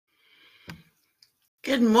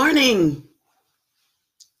Good morning.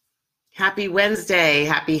 Happy Wednesday.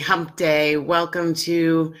 Happy Hump Day. Welcome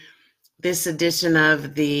to this edition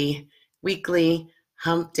of the weekly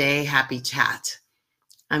Hump Day Happy Chat.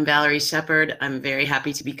 I'm Valerie Shepard. I'm very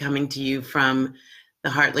happy to be coming to you from the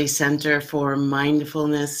Hartley Center for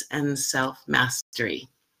Mindfulness and Self-Mastery.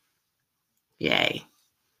 Yay.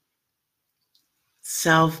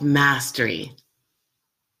 Self-mastery.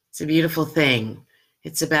 It's a beautiful thing.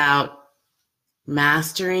 It's about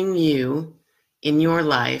mastering you in your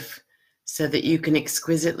life so that you can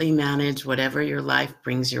exquisitely manage whatever your life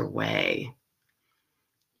brings your way.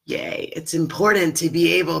 Yay. It's important to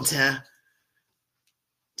be able to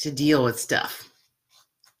deal with stuff.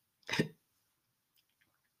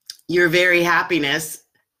 Your very happiness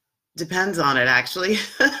depends on it, actually.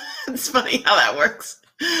 It's funny how that works.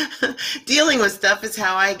 Dealing with stuff is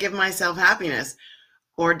how I give myself happiness,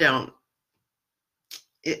 or don't.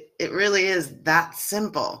 It really is that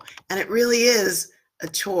simple. And it really is a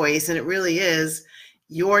choice, and it really is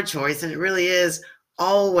your choice, and it really is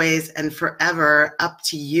always and forever up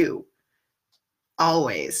to you.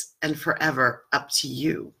 Always and forever up to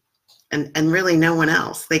you. And really no one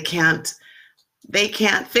else. They can't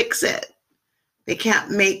fix it. They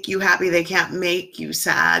can't make you happy. They can't make you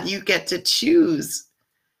sad. You get to choose.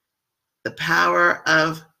 The power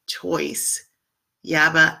of choice.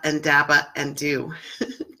 Yabba and dabba and do.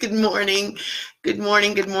 Good morning. Good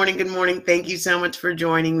morning. Good morning. Good morning. Thank you so much for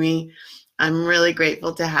joining me. I'm really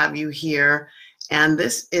grateful to have you here. And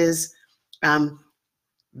this is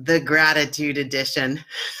the gratitude edition.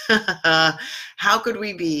 How could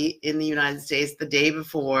we be in the United States the day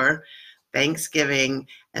before Thanksgiving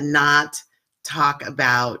and not talk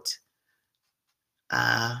about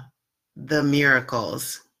the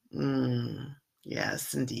miracles?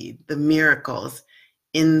 Yes, indeed. The miracles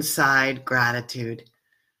inside gratitude.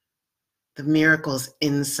 The miracles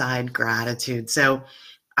inside gratitude. So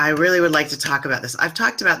I really would like to talk about this. I've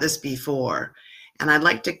talked about this before, and I'd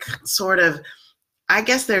like to sort of, I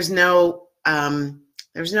guess there's no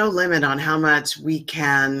limit on how much we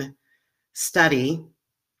can study,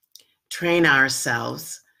 train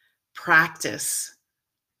ourselves, practice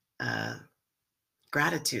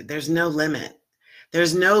gratitude. There's no limit.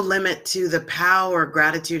 There's no limit to the power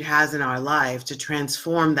gratitude has in our life to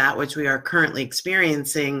transform that which we are currently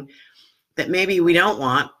experiencing that maybe we don't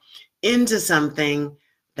want into something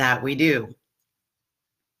that we do.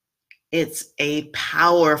 It's a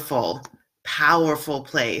powerful, powerful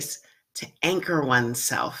place to anchor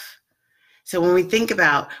oneself. So when we think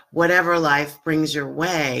about whatever life brings your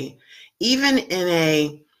way, even in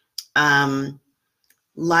a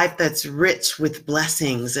life that's rich with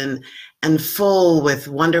blessings and full with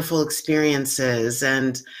wonderful experiences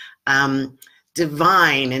and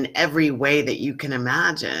divine in every way that you can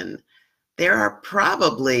imagine, there are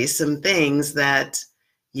probably some things that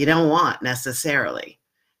you don't want necessarily.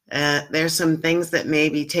 There's some things that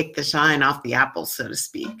maybe take the shine off the apple, so to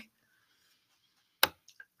speak.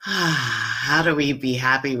 How do we be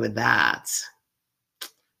happy with that?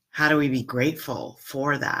 How do we be grateful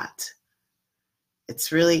for that?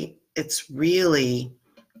 It's really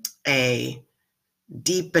a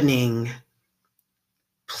deepening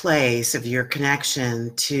place of your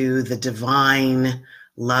connection to the divine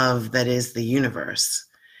love that is the universe.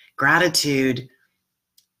 Gratitude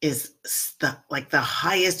is the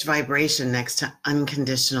highest vibration next to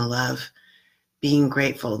unconditional love, being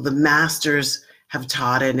grateful. The masters have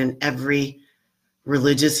taught it in every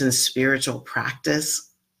religious and spiritual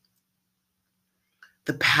practice.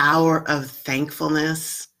 The power of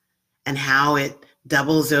thankfulness and how it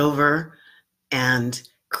doubles over and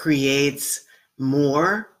creates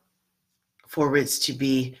more for which to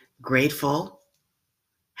be grateful.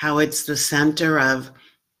 How it's the center of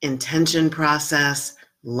intention process,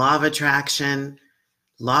 law of attraction,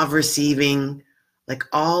 law of receiving. Like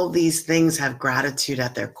all these things have gratitude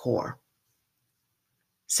at their core.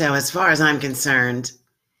 So as far as I'm concerned,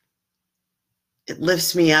 it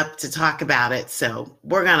lifts me up to talk about it. So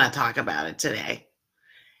we're going to talk about it today.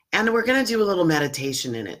 And we're going to do a little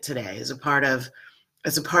meditation in it today as a part of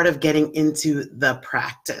getting into the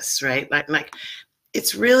practice, right? Like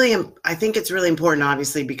it's really, I think it's really important,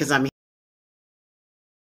 obviously, because I'm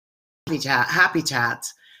happy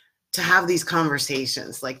chats, to have these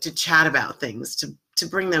conversations, like to chat about things, to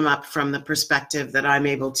bring them up from the perspective that I'm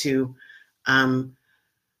able to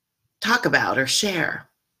talk about or share.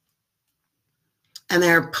 And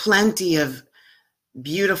there are plenty of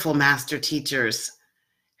beautiful master teachers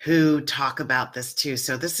who talk about this too.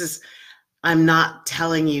 So I'm not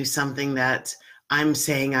telling you something that I'm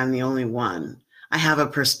saying I'm the only one. I have a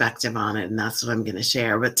perspective on it, and that's what I'm going to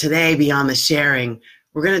share. But today, beyond the sharing,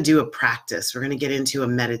 we're going to do a practice. We're going to get into a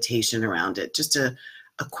meditation around it, just a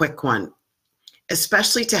quick one,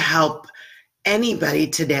 especially to help anybody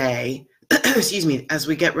today, excuse me, as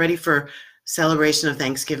we get ready for celebration of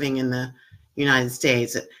Thanksgiving in the United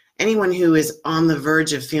States, anyone who is on the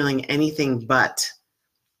verge of feeling anything but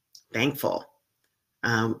thankful,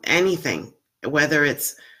 anything, whether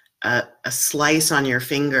it's a slice on your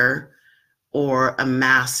finger or a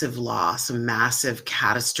massive loss, a massive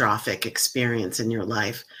catastrophic experience in your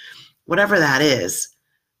life, whatever that is,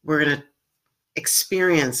 we're going to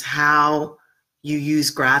experience how you use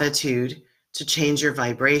gratitude to change your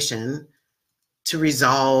vibration, to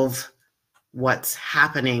resolve what's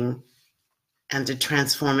happening, and to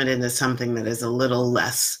transform it into something that is a little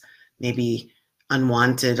less maybe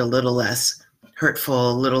unwanted, a little less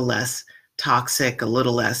hurtful, a little less toxic, a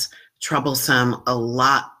little less troublesome, a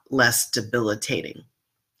lot less debilitating.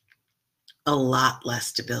 A lot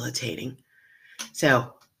less debilitating.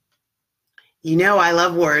 So, I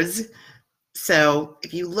love words. So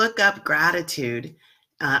if you look up gratitude,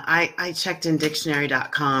 I checked in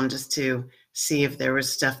dictionary.com just to see if there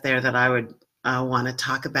was stuff there that I would want to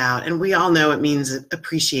talk about. And we all know it means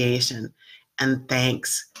appreciation and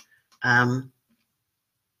thanks.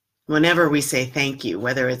 Whenever we say thank you,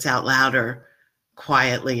 whether it's out loud or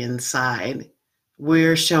quietly inside,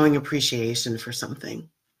 we're showing appreciation for something.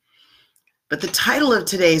 But the title of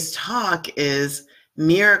today's talk is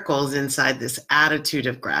Miracles Inside This Attitude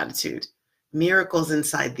of Gratitude. Miracles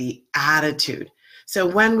inside the attitude. So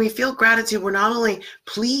when we feel gratitude, we're not only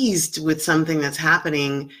pleased with something that's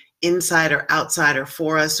happening inside or outside or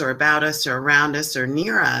for us or about us or around us or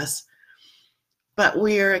near us, but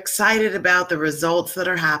we are excited about the results that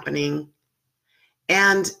are happening.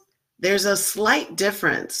 And there's a slight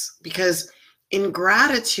difference because in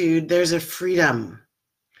gratitude, there's a freedom.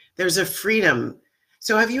 There's a freedom.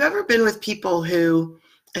 So have you ever been with people who,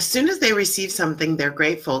 as soon as they receive something, they're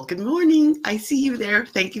grateful? Good morning. I see you there.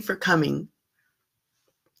 Thank you for coming.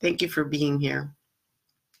 Thank you for being here.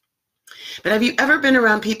 But have you ever been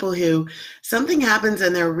around people who something happens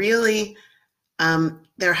and they're really,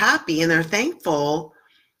 they're happy and they're thankful,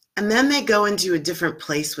 and then they go into a different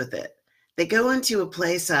place with it. They go into a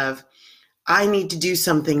place of, I need to do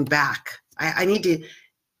something back. I need to,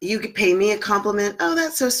 you could pay me a compliment. Oh,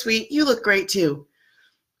 that's so sweet. You look great too.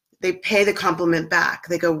 They pay the compliment back.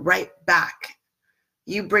 They go right back.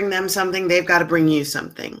 You bring them something, they've got to bring you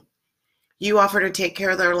something. You offer to take care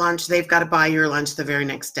of their lunch, they've got to buy your lunch the very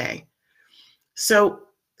next day. So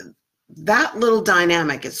that little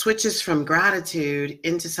dynamic, it switches from gratitude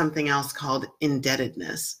into something else called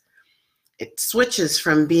indebtedness. It switches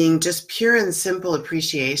from being just pure and simple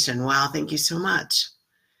appreciation. Wow, thank you so much.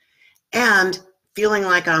 And feeling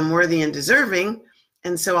like I'm worthy and deserving,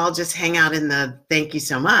 and so I'll just hang out in the thank you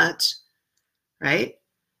so much, right?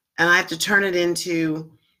 And I have to turn it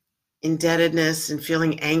into indebtedness and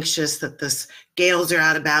feeling anxious that the scales are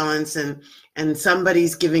out of balance and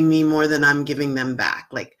somebody's giving me more than I'm giving them back,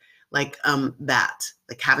 like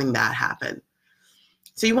having that happen.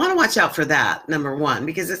 So you want to watch out for that, number one,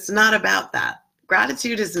 because it's not about that.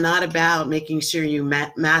 Gratitude is not about making sure you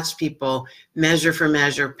match people measure for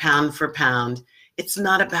measure, pound for pound. It's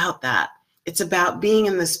not about that. It's about being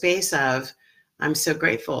in the space of, I'm so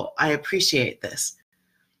grateful. I appreciate this.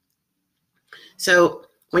 So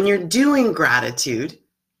when you're doing gratitude,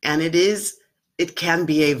 and it can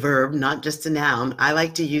be a verb, not just a noun. I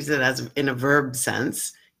like to use it as in a verb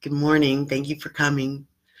sense. Good morning. Thank you for coming.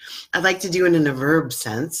 I like to do it in a verb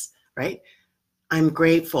sense, right? I'm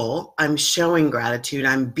grateful. I'm showing gratitude.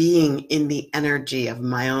 I'm being in the energy of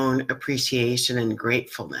my own appreciation and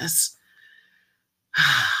gratefulness.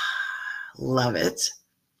 Love it.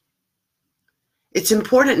 It's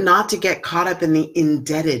important not to get caught up in the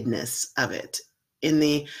indebtedness of it, in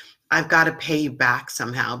the I've got to pay you back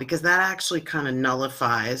somehow, because that actually kind of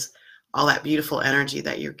nullifies all that beautiful energy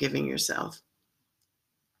that you're giving yourself.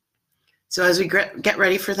 So as we get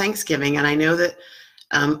ready for Thanksgiving, and I know that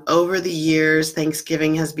over the years,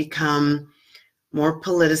 Thanksgiving has become more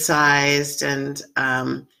politicized and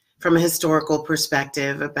from a historical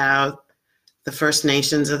perspective about the First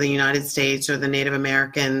Nations of the United States or the Native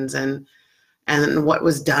Americans and what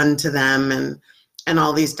was done to them and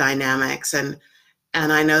all these dynamics. And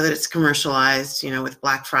I know that it's commercialized, with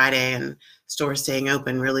Black Friday and stores staying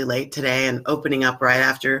open really late today and opening up right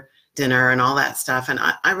after dinner and all that stuff. And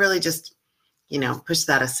I really just, push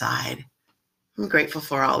that aside. I'm grateful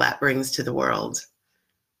for all that brings to the world,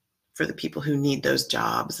 for the people who need those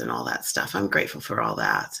jobs and all that stuff. I'm grateful for all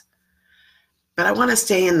that. But I want to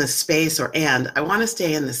stay in the space, I want to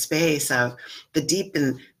stay in the space of the deep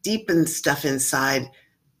and stuff inside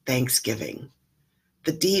Thanksgiving,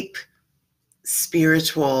 the deep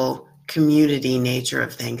spiritual community nature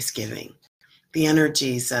of Thanksgiving, the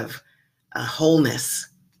energies of wholeness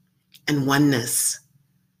and oneness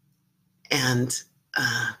and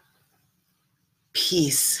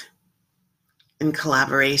peace and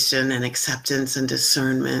collaboration and acceptance and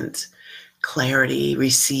discernment, clarity,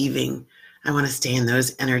 receiving. I want to stay in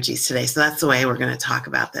those energies today. So that's the way we're going to talk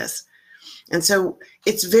about this. And so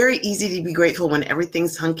it's very easy to be grateful when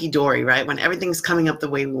everything's hunky-dory, right? When everything's coming up the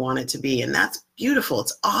way we want it to be. And that's beautiful.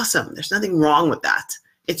 It's awesome. There's nothing wrong with that.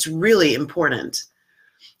 It's really important.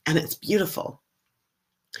 And it's beautiful.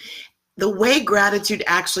 The way gratitude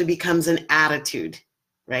actually becomes an attitude,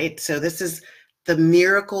 right? So this is the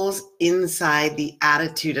miracles inside the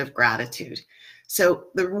attitude of gratitude. So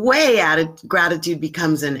the way gratitude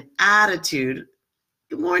becomes an attitude.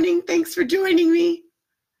 Good morning. Thanks for joining me.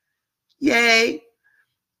 Yay.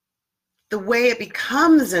 The way it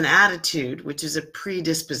becomes an attitude, which is a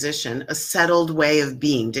predisposition, a settled way of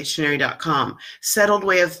being, dictionary.com, settled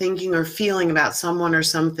way of thinking or feeling about someone or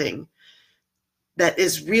something that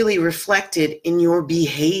is really reflected in your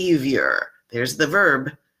behavior. There's the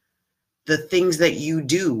verb, the things that you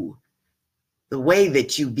do, the way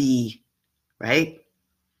that you be, right?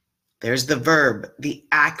 There's the verb, the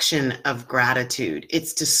action of gratitude.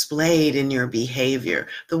 It's displayed in your behavior.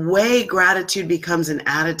 The way gratitude becomes an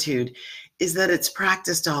attitude is that it's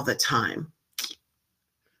practiced all the time.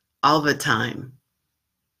 All the time.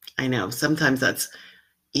 I know, sometimes that's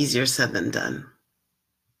easier said than done.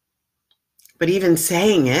 But even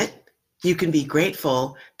saying it, you can be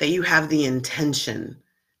grateful that you have the intention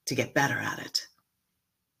to get better at it.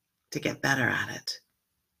 To get better at it.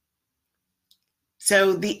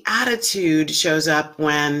 So the attitude shows up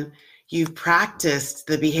when you've practiced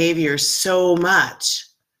the behavior so much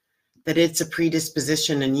that it's a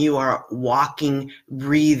predisposition and you are walking,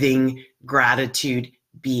 breathing gratitude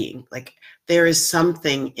being. Like there is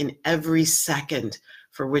something in every second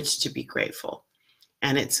for which to be grateful.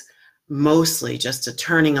 And it's mostly just a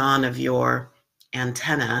turning on of your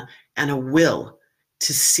antenna and a will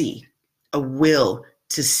to see, a will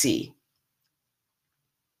to see.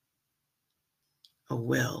 A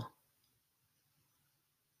will.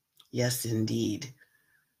 Yes, indeed.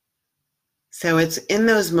 So it's in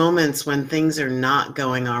those moments when things are not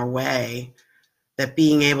going our way that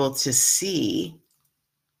being able to see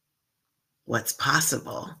what's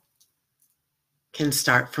possible can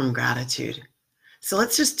start from gratitude. So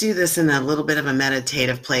let's just do this in a little bit of a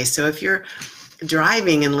meditative place. So if you're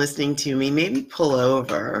driving and listening to me, maybe pull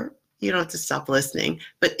over. You don't have to stop listening.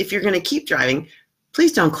 But if you're going to keep driving,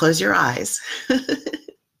 please don't close your eyes.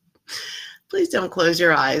 Please don't close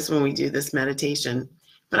your eyes when we do this meditation.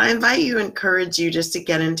 But I invite you, encourage you just to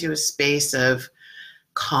get into a space of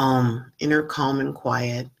calm, inner calm and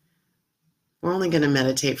quiet. We're only going to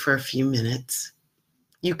meditate for a few minutes.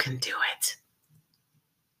 You can do it.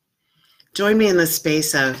 Join me in the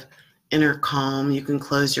space of inner calm. You can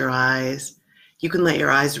close your eyes. You can let your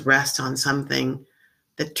eyes rest on something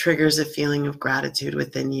that triggers a feeling of gratitude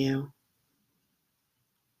within you.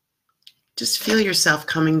 Just feel yourself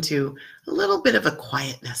coming to a little bit of a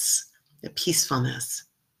quietness, a peacefulness.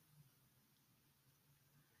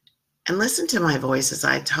 And listen to my voice as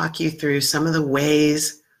I talk you through some of the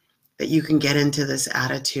ways that you can get into this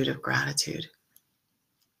attitude of gratitude.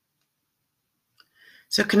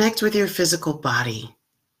 So connect with your physical body.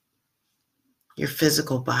 Your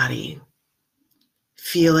physical body.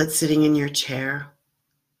 Feel it sitting in your chair.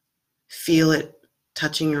 Feel it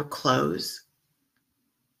touching your clothes.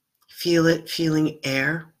 Feel it feeling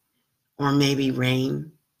air, or maybe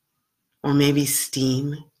rain, or maybe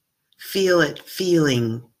steam. Feel it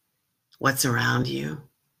feeling what's around you.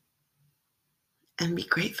 And be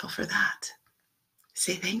grateful for that.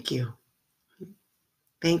 Say thank you.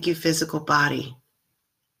 Thank you, physical body,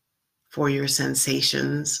 for your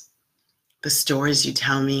sensations, the stories you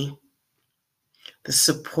tell me, the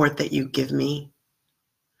support that you give me,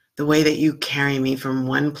 the way that you carry me from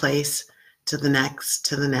one place to the next,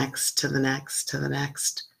 to the next, to the next, to the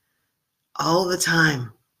next, all the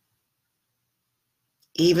time.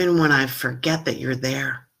 Even when I forget that you're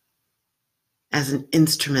there as an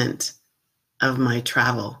instrument of my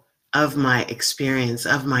travel, of my experience,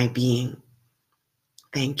 of my being.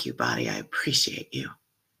 Thank you, body. I appreciate you.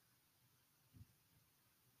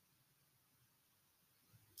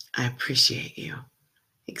 I appreciate you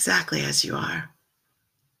exactly as you are.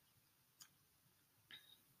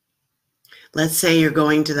 Let's say you're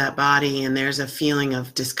going to that body and there's a feeling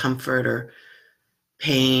of discomfort or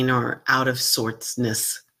pain or out of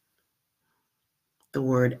sortsness. The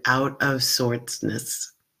word out of sortsness.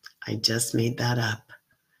 I just made that up.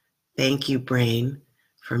 Thank you, brain,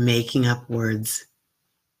 for making up words.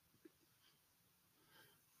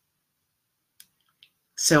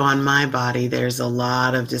 So on my body, there's a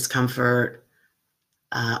lot of discomfort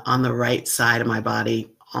on the right side of my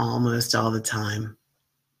body almost all the time.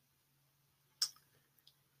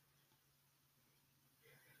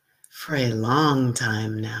 For a long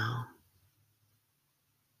time now.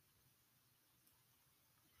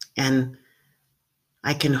 And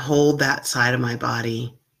I can hold that side of my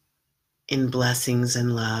body in blessings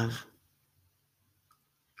and love.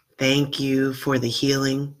 Thank you for the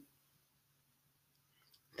healing.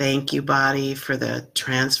 Thank you, body, for the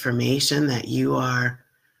transformation that you are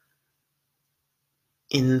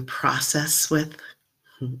in process with.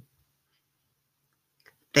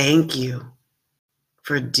 Thank you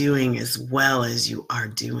for doing as well as you are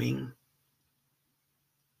doing.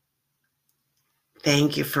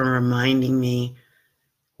 Thank you for reminding me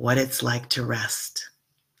what it's like to rest.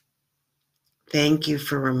 Thank you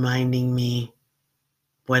for reminding me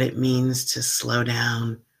what it means to slow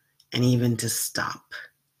down and even to stop.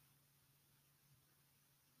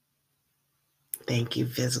 Thank you,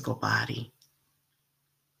 physical body.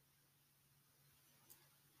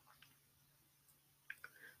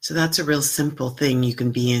 So that's a real simple thing. You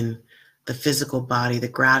can be in the physical body, the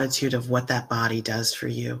gratitude of what that body does for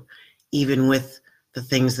you, even with the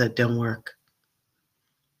things that don't work.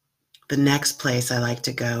 The next place I like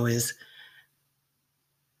to go is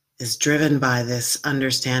driven by this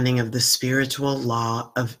understanding of the spiritual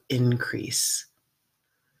law of increase.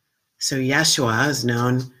 So Yeshua is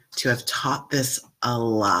known to have taught this a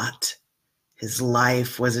lot. His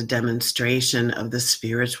life was a demonstration of the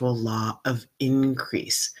spiritual law of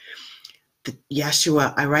increase.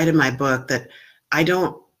 Yeshua, I write in my book that I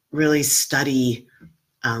don't really study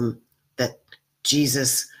that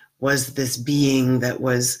Jesus was this being that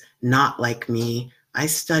was not like me. I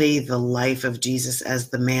study the life of Jesus as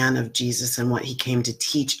the man of Jesus and what he came to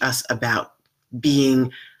teach us about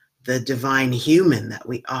being the divine human that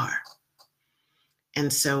we are.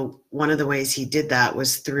 And so one of the ways he did that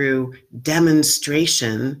was through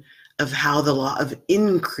demonstration of how the law of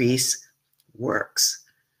increase works.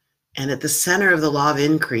 And at the center of the law of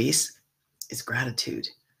increase is gratitude.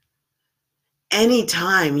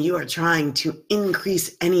 Anytime you are trying to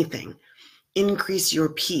increase anything, increase your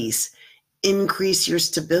peace, increase your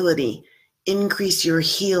stability, increase your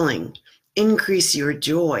healing, increase your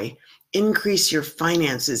joy, increase your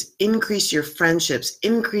finances, increase your friendships,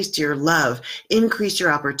 increase your love, increase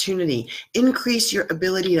your opportunity, increase your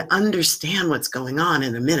ability to understand what's going on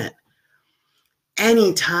in a minute.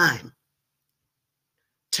 Anytime,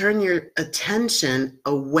 turn your attention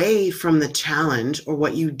away from the challenge or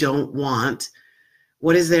what you don't want.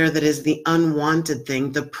 What is there that is the unwanted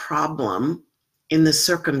thing, the problem in the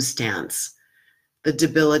circumstance, the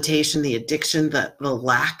debilitation, the addiction, the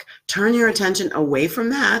lack? Turn your attention away from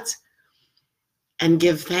that and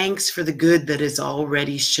give thanks for the good that is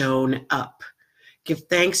already shown up. Give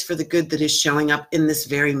thanks for the good that is showing up in this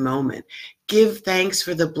very moment. Give thanks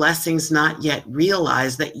for the blessings not yet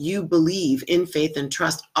realized that you believe in faith and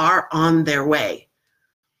trust are on their way.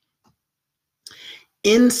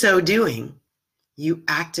 In so doing, you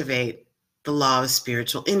activate the law of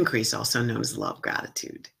spiritual increase, also known as the law of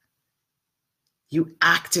gratitude. You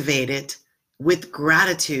activate it with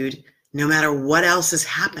gratitude no matter what else is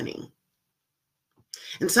happening.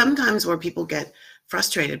 And sometimes where people get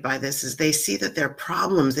frustrated by this is they see that their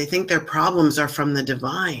problems, they think their problems are from the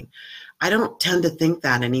divine. I don't tend to think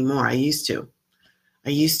that anymore. I used to.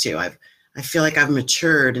 I feel like I've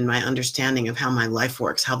matured in my understanding of how my life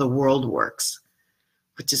works, how the world works,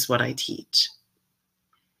 which is what I teach.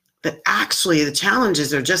 That actually the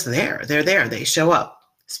challenges are just there. They're there. They show up,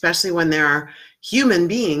 especially when there are human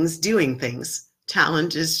beings doing things.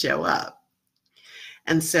 Challenges show up.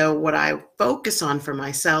 And so what I focus on for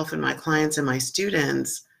myself and my clients and my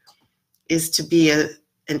students is to be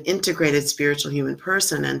an integrated spiritual human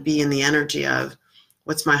person and be in the energy of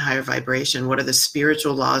what's my higher vibration? What are the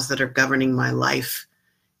spiritual laws that are governing my life,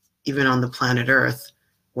 even on the planet Earth,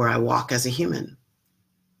 where I walk as a human?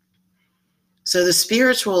 So the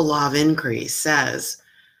spiritual law of increase says,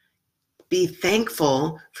 be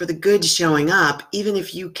thankful for the good showing up, even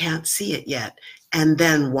if you can't see it yet, and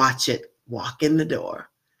then watch it walk in the door.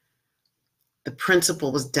 The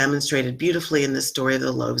principle was demonstrated beautifully in the story of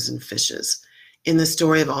the loaves and fishes, in the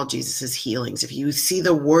story of all Jesus's healings. If you see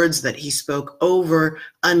the words that he spoke over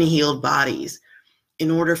unhealed bodies in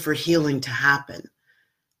order for healing to happen,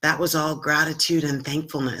 that was all gratitude and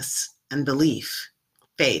thankfulness and belief.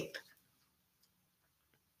 faith.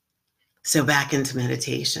 So back into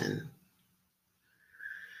meditation.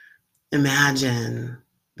 Imagine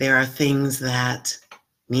there are things that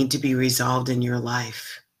need to be resolved in your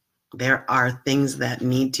life. There are things that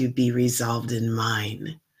need to be resolved in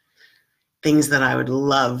mine. Things that I would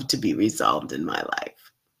love to be resolved in my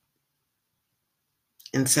life.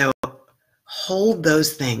 And so hold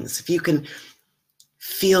those things. If you can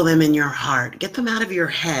feel them in your heart, get them out of your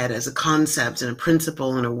head as a concept and a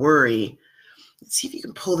principle and a worry. See if you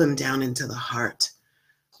can pull them down into the heart.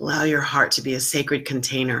 Allow your heart to be a sacred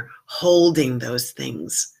container holding those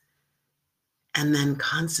things. And then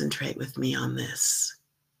concentrate with me on this.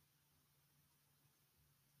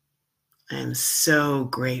 I am so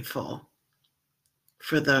grateful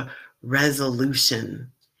for the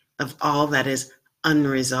resolution of all that is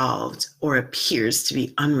unresolved or appears to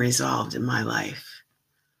be unresolved in my life.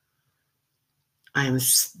 I'm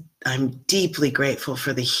deeply grateful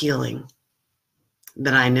for the healing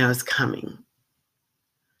that I know is coming.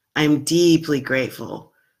 I'm deeply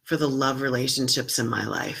grateful for the love relationships in my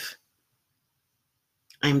life.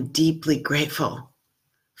 I'm deeply grateful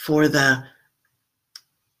for the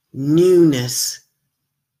newness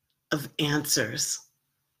of answers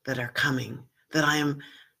that are coming, that I am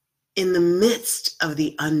in the midst of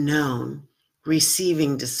the unknown,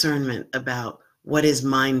 receiving discernment about what is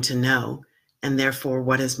mine to know, and therefore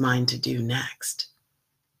what is mine to do next.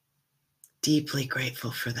 Deeply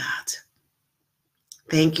grateful for that.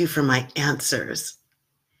 Thank you for my answers.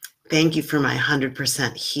 Thank you for my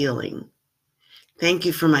 100% healing. Thank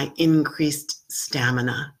you for my increased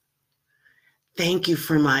stamina. Thank you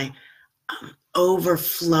for my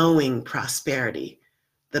overflowing prosperity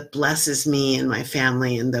that blesses me and my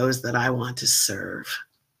family and those that I want to serve,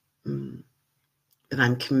 that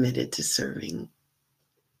I'm committed to serving.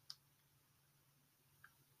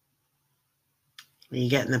 Are you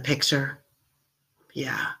getting the picture?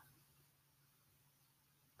 Yeah.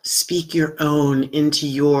 Speak your own into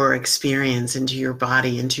your experience, into your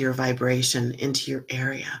body, into your vibration, into your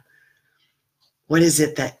area. What is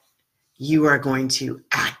it that you are going to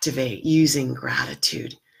activate using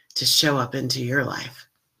gratitude to show up into your life?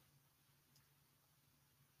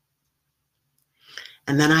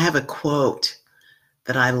 And then I have a quote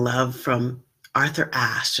that I love from Arthur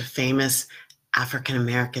Ashe, a famous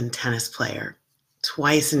African-American tennis player,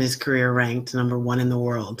 twice in his career ranked #1 in the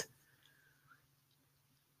world.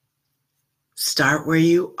 Start where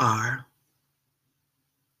you are.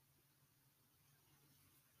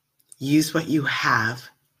 Use what you have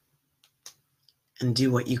and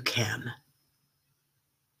do what you can.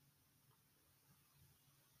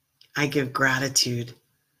 I give gratitude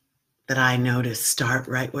that I know to start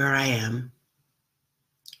right where I am,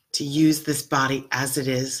 to use this body as it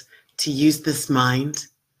is, to use this mind,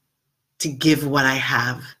 to give what I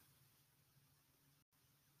have,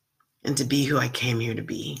 and to be who I came here to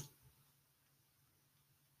be.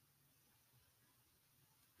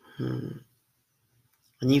 And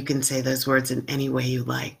you can say those words in any way you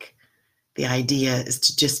like. The idea is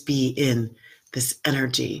to just be in this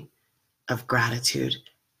energy of gratitude,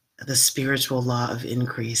 the spiritual law of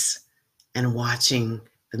increase, and watching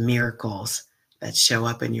the miracles that show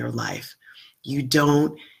up in your life. You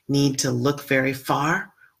don't need to look very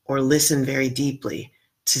far or listen very deeply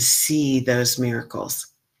to see those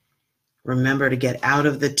miracles. Remember to get out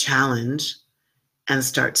of the challenge and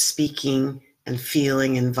start speaking and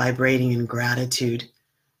feeling and vibrating in gratitude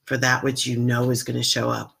for that which you know is going to show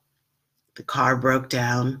up. The car broke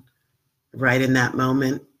down right in that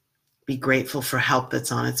moment. Be grateful for help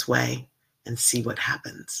that's on its way and see what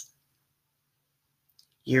happens.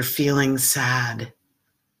 You're feeling sad.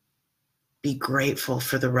 Be grateful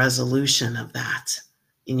for the resolution of that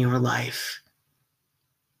in your life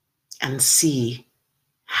and see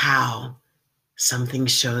how something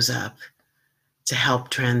shows up to help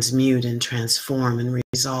transmute and transform and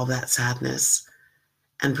resolve that sadness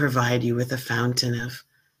and provide you with a fountain of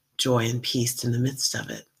joy and peace in the midst of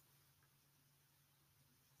it.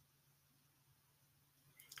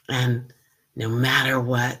 And no matter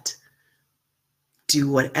what, do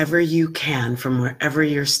whatever you can from wherever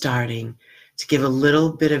you're starting to give a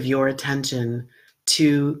little bit of your attention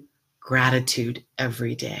to gratitude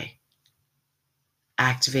every day.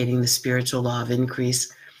 Activating the spiritual law of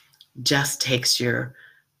increase just takes your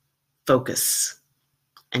focus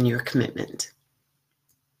and your commitment.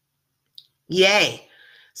 Yay!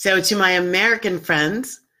 So to my American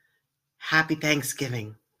friends, happy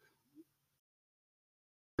Thanksgiving.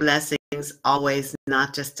 Blessings always,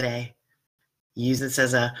 not just today. Use this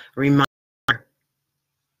as a reminder.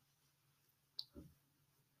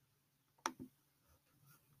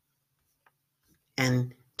 And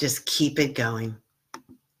Just keep it going.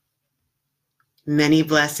 Many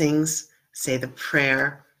blessings. Say the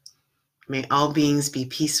prayer. May all beings be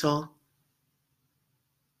peaceful.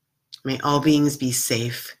 May all beings be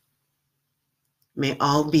safe. May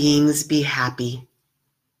all beings be happy.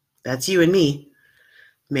 That's you and me.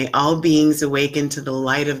 May all beings awaken to the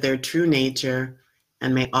light of their true nature,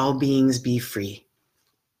 and may all beings be free.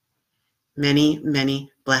 Many,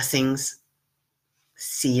 many blessings.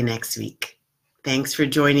 See you next week. Thanks for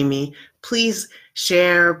joining me. Please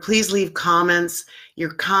share, please leave comments.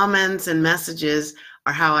 Your comments and messages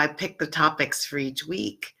are how I pick the topics for each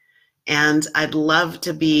week. And I'd love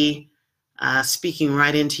to be speaking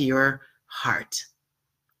right into your heart.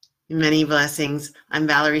 Many blessings. I'm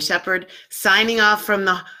Valerie Shepard, signing off from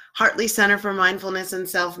the Hartley Center for Mindfulness and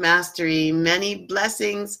Self-Mastery. Many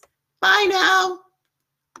blessings. Bye now.